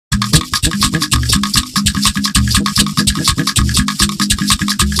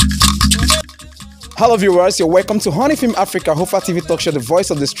Hello viewers, you're welcome to Honey Film Africa, Hofa TV talk show, the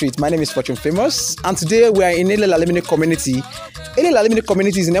voice of the street. My name is Fortune Famous, and today we are in Elele Alimini Community. Elele Alimini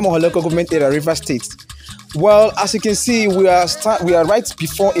Community is in Emohua local government area, River State. Well, as you can see, we are right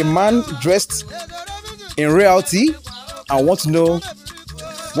before a man dressed in royalty. I want to know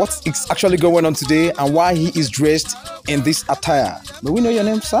what is actually going on today and why he is dressed in this attire. May we know your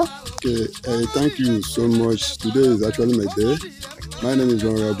name, sir? Okay, thank you so much. Today is actually my day. My name is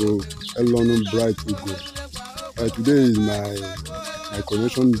Honorable Elele Bright Ugo. Today is my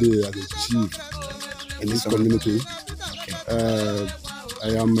coronation day as a chief in this community. Okay. I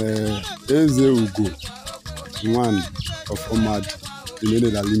am Eze Ugo, one of Omuadi in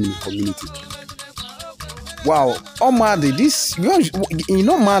Elele Alimini Community. Wow, Omuadi, you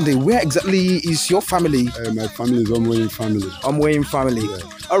know Omuadi, where exactly is your family? My family is Omuwenyim family. Omuwenyim family. Yeah.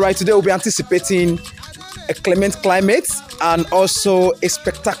 All right, today we'll be anticipating a clement climate and also a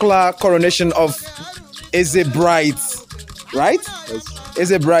spectacular coronation of Eze Bright, right? Yes.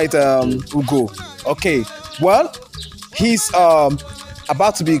 Eze Bright Ugo. Okay, well, he's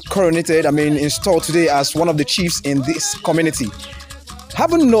about to be coronated, installed today as one of the chiefs in this community.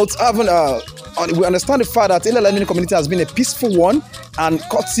 We understand the fact that Elele Alimini Community has been a peaceful one and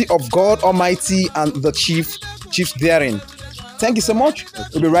courtesy of God Almighty and the chiefs therein. Thank you so much.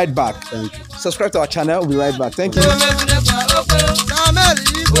 We'll be right back. Thank you. Subscribe to our channel. We'll be right back. Thank you.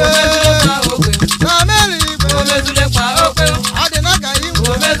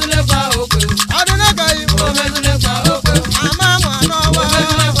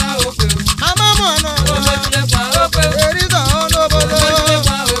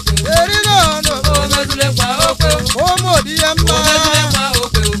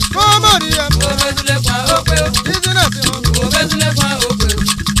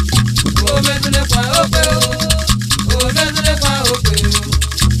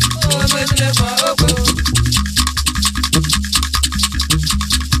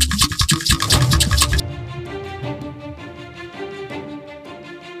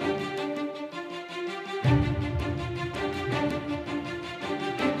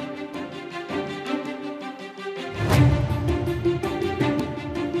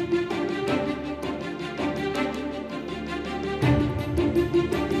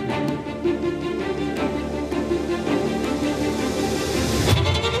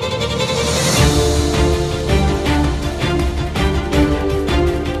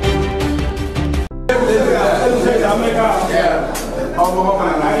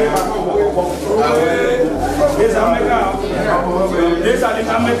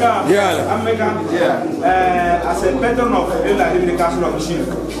 As a patron of Elele Alimini Council of Chief,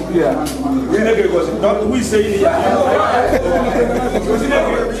 we say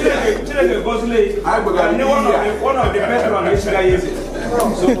one of the patrons of Israel.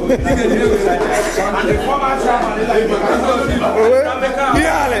 So, and the former chairman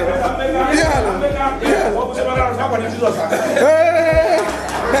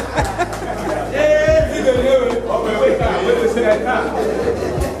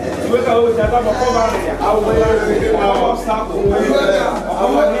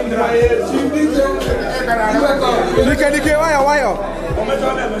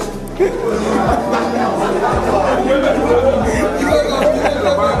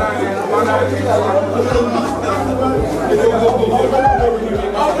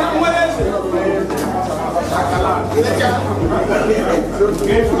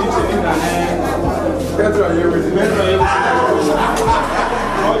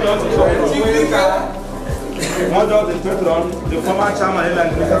one of the patron, the former chairman Elele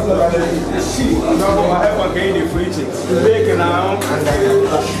Alimini the free chicks. Now,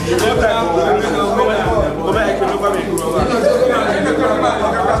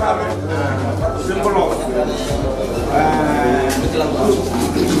 symbol of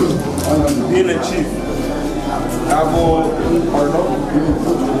being a chief.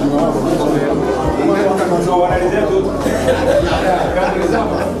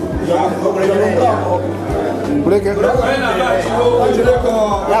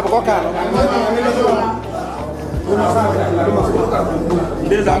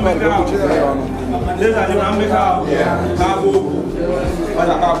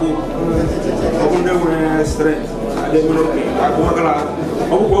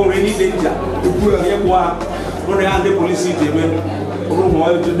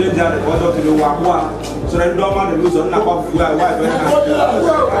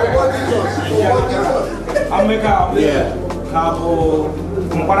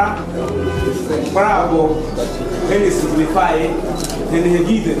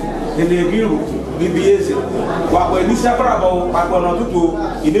 Henegide, Henegiru, BBS, what when this about not to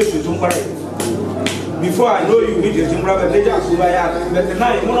in this before I know you need a Zimbra, but they just but the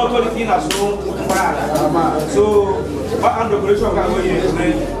night monopoly in a so what under operation can go in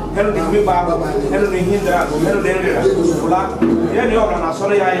Henry Miba, Henry Hindra, Henry Fula, any other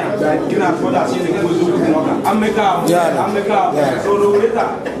Nasona, you know, for that season, I'm make out, so no later.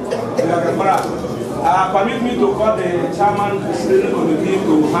 Permit me to call the chairman of the committee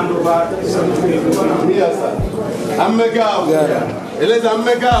to hand over something. Yes, sir. I'm make out. Eleze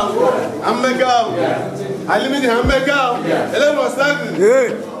make out. I'm make out. Alimini make out. Eleze was starting.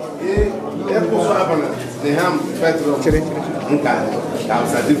 Yeah, what's happening? The ham petrol. Okay.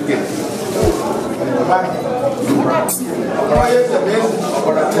 Certificate.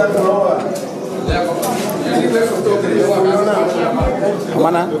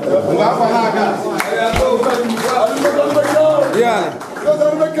 Mana?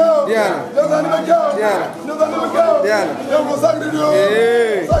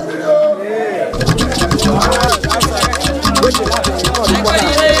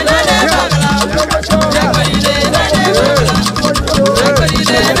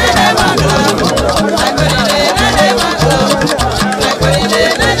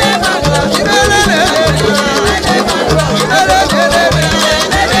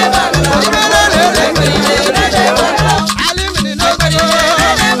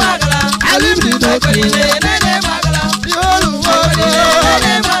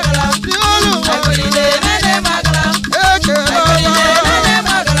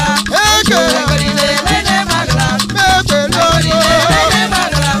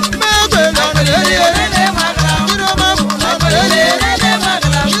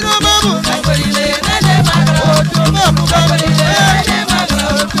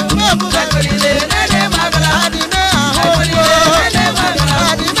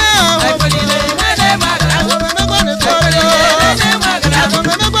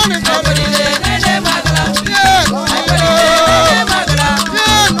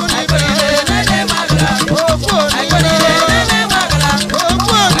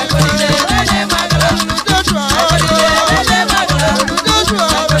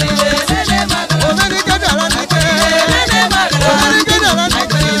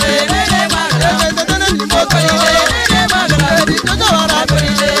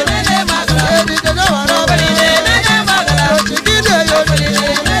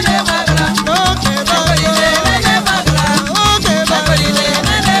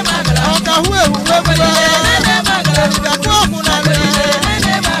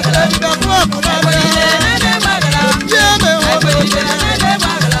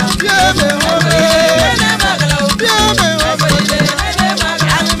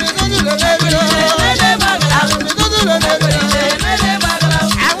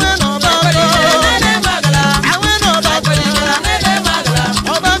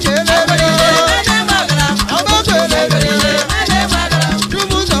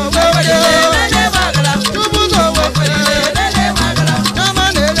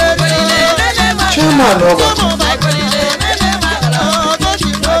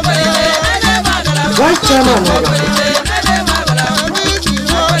 Right chairman.